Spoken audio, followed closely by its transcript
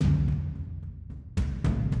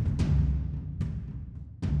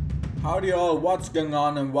Howdy all, what's going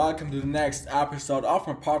on, and welcome to the next episode of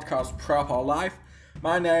my podcast Proper Life.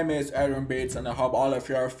 My name is Adrian Beats and I hope all of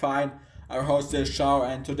you are fine. I host this show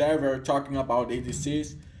and today we're talking about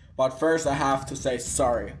EDCs. But first I have to say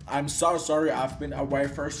sorry. I'm so sorry I've been away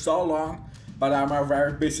for so long, but I'm a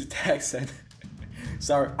very busy Texan.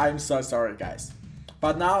 So I'm so sorry guys.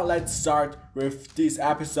 But now let's start with this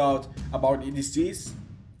episode about EDCs.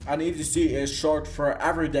 An EDC is short for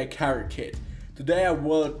Everyday Carry Kit. Today I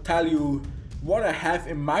will tell you what I have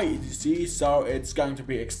in my EDC, so it's going to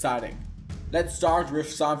be exciting. Let's start with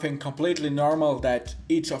something completely normal that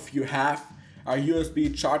each of you have, a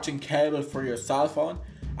USB charging cable for your cell phone.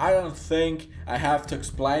 I don't think I have to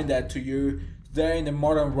explain that to you. Today in the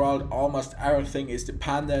modern world almost everything is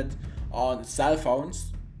dependent on cell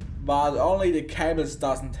phones, but only the cables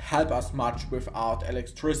doesn't help us much without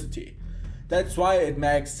electricity. That's why it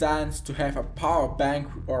makes sense to have a power bank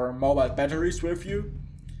or mobile batteries with you.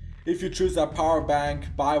 If you choose a power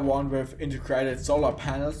bank, buy one with integrated solar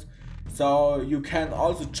panels, so you can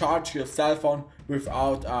also charge your cell phone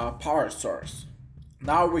without a power source.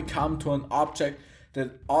 Now we come to an object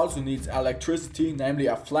that also needs electricity, namely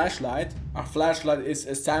a flashlight. A flashlight is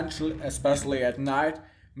essential, especially at night.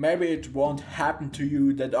 Maybe it won't happen to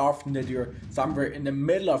you that often that you're somewhere in the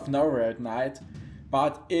middle of nowhere at night.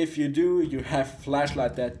 But if you do, you have a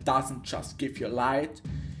flashlight that doesn't just give you light.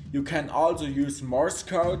 You can also use Morse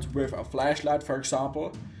code with a flashlight, for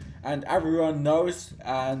example. And everyone knows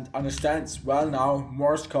and understands well now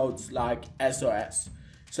Morse codes like SOS.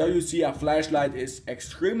 So you see, a flashlight is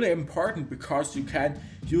extremely important because you can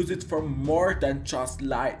use it for more than just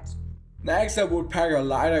light. Next I would pack a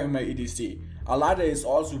lighter in my EDC. A lighter is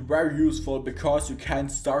also very useful because you can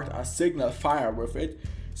start a signal fire with it.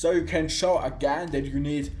 So you can show again that you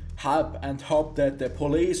need help and hope that the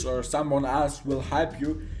police or someone else will help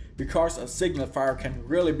you, because a signal fire can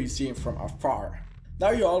really be seen from afar.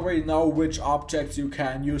 Now you already know which objects you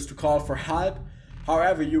can use to call for help.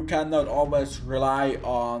 However, you cannot always rely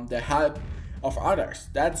on the help of others.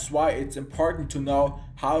 That's why it's important to know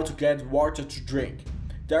how to get water to drink.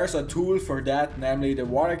 There's a tool for that, namely the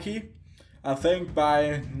water key. I think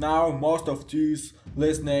by now most of you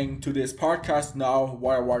listening to this podcast know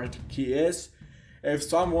what a water key is. If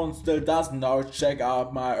someone still doesn't know, check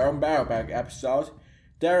out my Urban Bareback episode.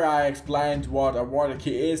 There I explained what a water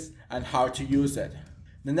key is and how to use it.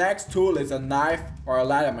 The next tool is a knife or a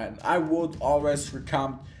Leatherman. I would always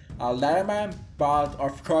recommend a Leatherman, but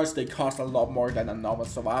of course they cost a lot more than a normal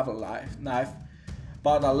survival knife.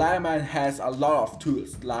 But a Leatherman has a lot of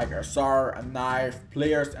tools like a saw, a knife,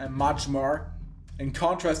 pliers and much more. In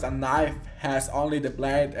contrast, a knife has only the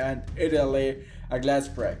blade and ideally a glass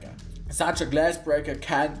breaker. Such a glass breaker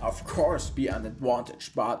can of course be an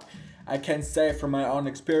advantage, but I can say from my own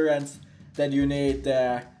experience that you need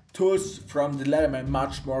the tools from the Leatherman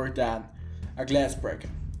much more than a glass breaker.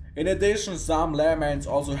 In addition, some Leathermans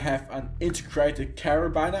also have an integrated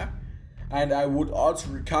carabiner, and I would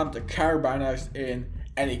also recommend the carabiners in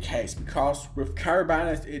any case, because with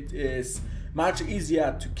carabiners it is much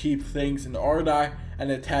easier to keep things in order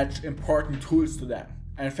and attach important tools to them.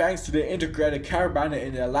 And thanks to the integrated carabiner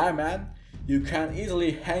in the Leatherman, you can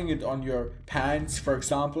easily hang it on your pants, for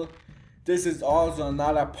example. This is also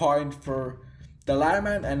another point for the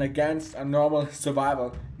Leatherman and against a normal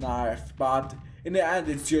survival knife, but in the end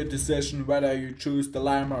it's your decision whether you choose the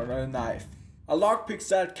Leatherman or the knife. A lockpick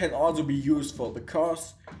set can also be useful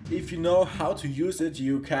because if you know how to use it,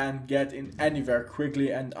 you can get in anywhere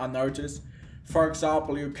quickly and unnoticed. For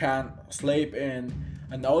example, you can sleep in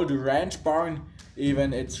an old ranch barn,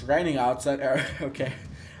 even it's raining outside. Okay.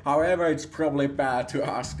 However, it's probably bad to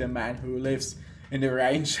ask the man who lives in the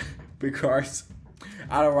range because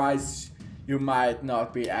otherwise you might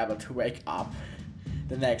not be able to wake up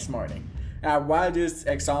the next morning. While this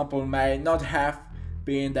example may not have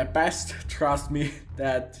been the best, trust me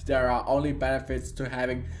that there are only benefits to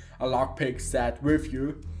having a lockpick set with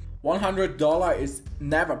you. $100 is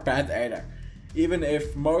never bad either. Even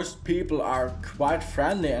if most people are quite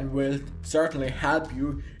friendly and will certainly help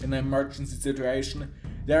you in an emergency situation,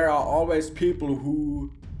 there are always people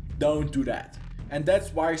who don't do that. And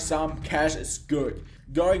that's why some cash is good.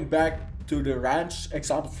 Going back to the ranch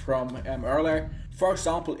example from earlier, for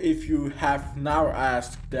example, if you have now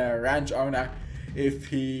asked the ranch owner if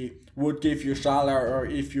he would give you shelter or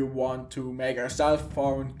if you want to make a cell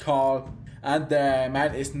phone call and the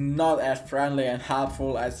man is not as friendly and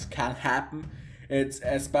helpful as can happen, it's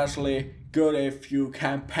especially good if you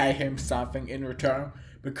can pay him something in return,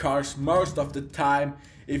 because most of the time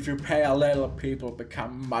if you pay a little, people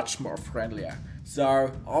become much more friendlier.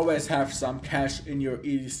 So always have some cash in your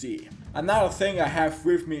EDC. Another thing I have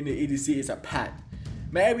with me in the EDC is a pen.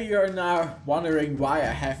 Maybe you're now wondering why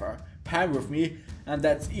I have a pen with me, and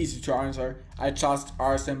that's easy to answer. I just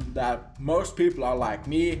assume that most people are like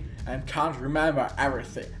me and can't remember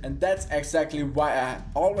everything. And that's exactly why I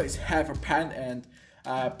always have a pen and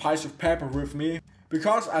a piece of paper with me,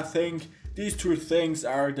 because I think these two things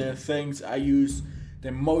are the things I use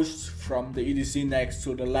the most from the EDC next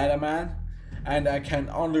to the Leatherman. And I can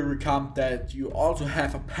only recommend that you also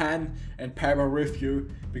have a pen and paper with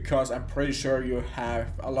you, because I'm pretty sure you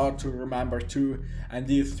have a lot to remember too, and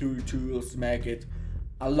these two tools make it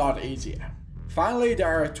a lot easier. Finally,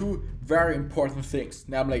 there are two very important things,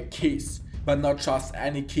 namely keys, but not just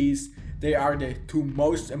any keys. They are the two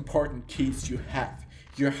most important keys you have,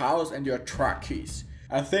 your house and your truck keys.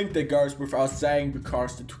 I think that goes without saying,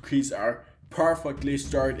 because the two keys are perfectly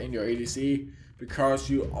stored in your EDC, because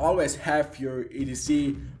you always have your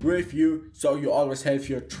EDC with you, so you always have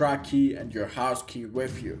your truck key and your house key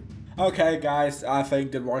with you. Okay guys, I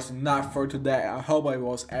think that was enough for today. I hope I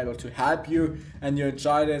was able to help you and you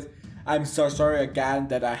enjoyed it. I'm so sorry again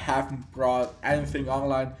that I haven't brought anything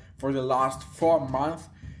online for the last 4 months.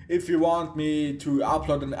 If you want me to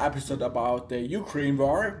upload an episode about the Ukraine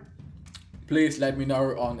war, please let me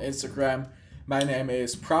know on Instagram. My name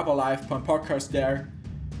is properlife.podcast there.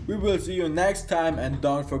 We will see you next time, and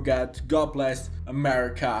don't forget, God bless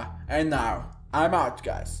America. And now, I'm out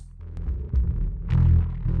guys.